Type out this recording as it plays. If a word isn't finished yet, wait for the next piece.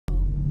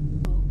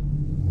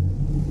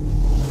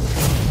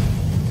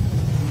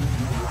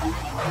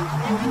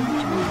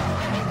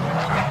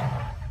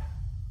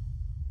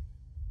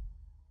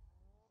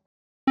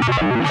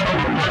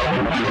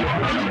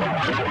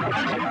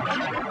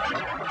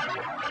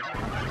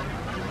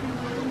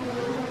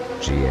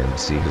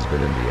GMC has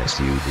been in the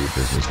SUV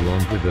business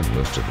longer than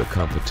most of the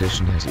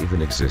competition has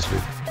even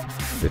existed.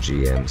 The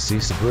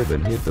GMC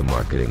Suburban hit the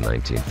market in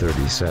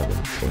 1937,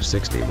 or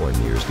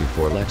 61 years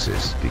before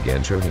Lexus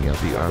began churning out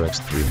the RX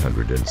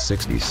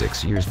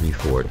 366 years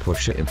before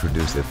Porsche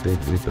introduced the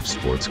big leap of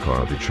sports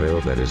car the trail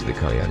that is the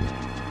Cayenne.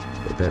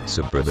 But that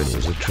Suburban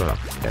was a truck,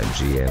 and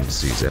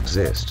GMC's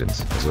existence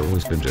has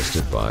always been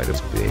justified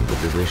as being the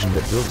division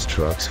that builds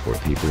trucks for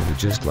people who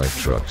just like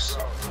trucks.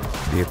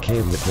 The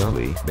Acadia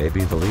Denali may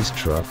be the least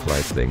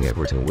truck-like thing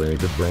ever to wear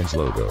the brand's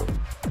logo,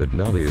 but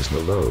Denali is the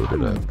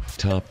loaded-up,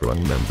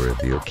 top-rung member of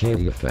the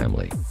Acadia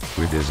family.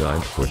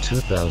 Redesigned for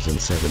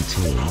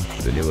 2017,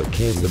 the new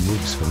Acadia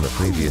moves from the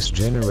previous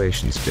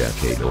generation's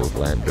decade-old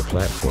Lambda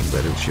platform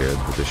that it shared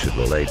with the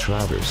Chevrolet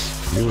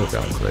Traverse, Buick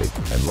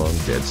Enclave, and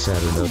long-dead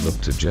Saturn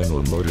Outlook to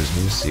General Motors'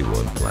 new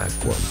C1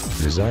 platform,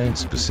 designed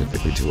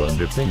specifically to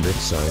underpin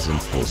mid-size and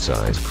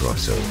full-size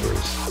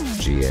crossovers.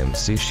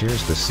 GMC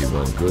shares the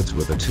C1 goods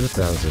with a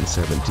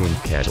 2017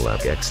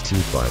 Cadillac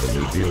XT5 and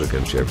new Buick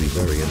and Chevy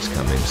variants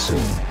coming soon.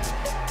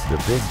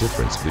 The big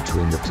difference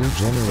between the two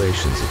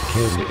generations of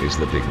Acadia is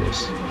the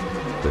bigness.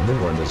 The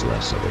new one is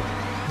less of it.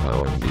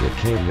 Powering the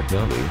Acadia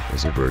Denali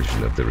is a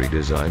version of the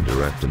redesigned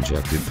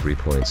direct-injected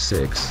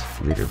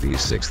 3.6-liter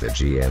V6 that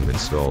GM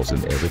installs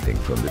in everything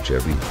from the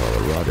Chevy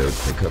Colorado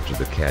pickup to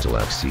the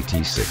Cadillac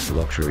CT6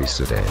 luxury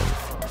sedan.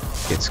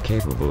 It's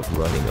capable of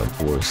running on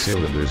 4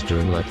 cylinders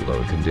during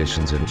light-load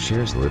conditions and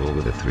shares little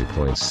with a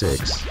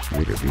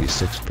 3.6-liter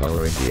V6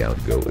 powering the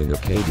outgoing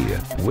Acadia,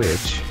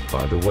 which,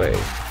 by the way,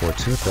 for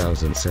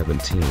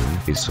 2017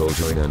 is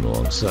soldiering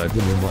alongside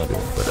the new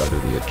model but under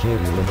the Acadia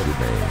Limited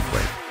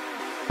nameplate.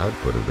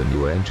 Output of the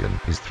new engine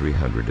is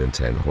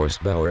 310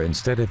 horsepower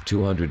instead of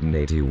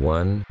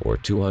 281 or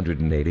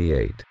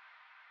 288.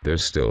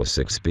 There's still a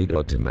 6-speed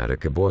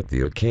automatic aboard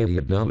the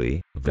Acadia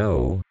Denali,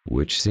 though,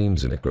 which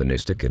seems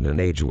anachronistic in an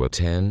age where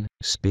 10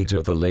 speeds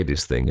are the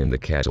latest thing and the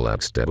Cadillac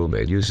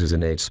stablemate uses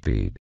an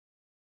 8-speed.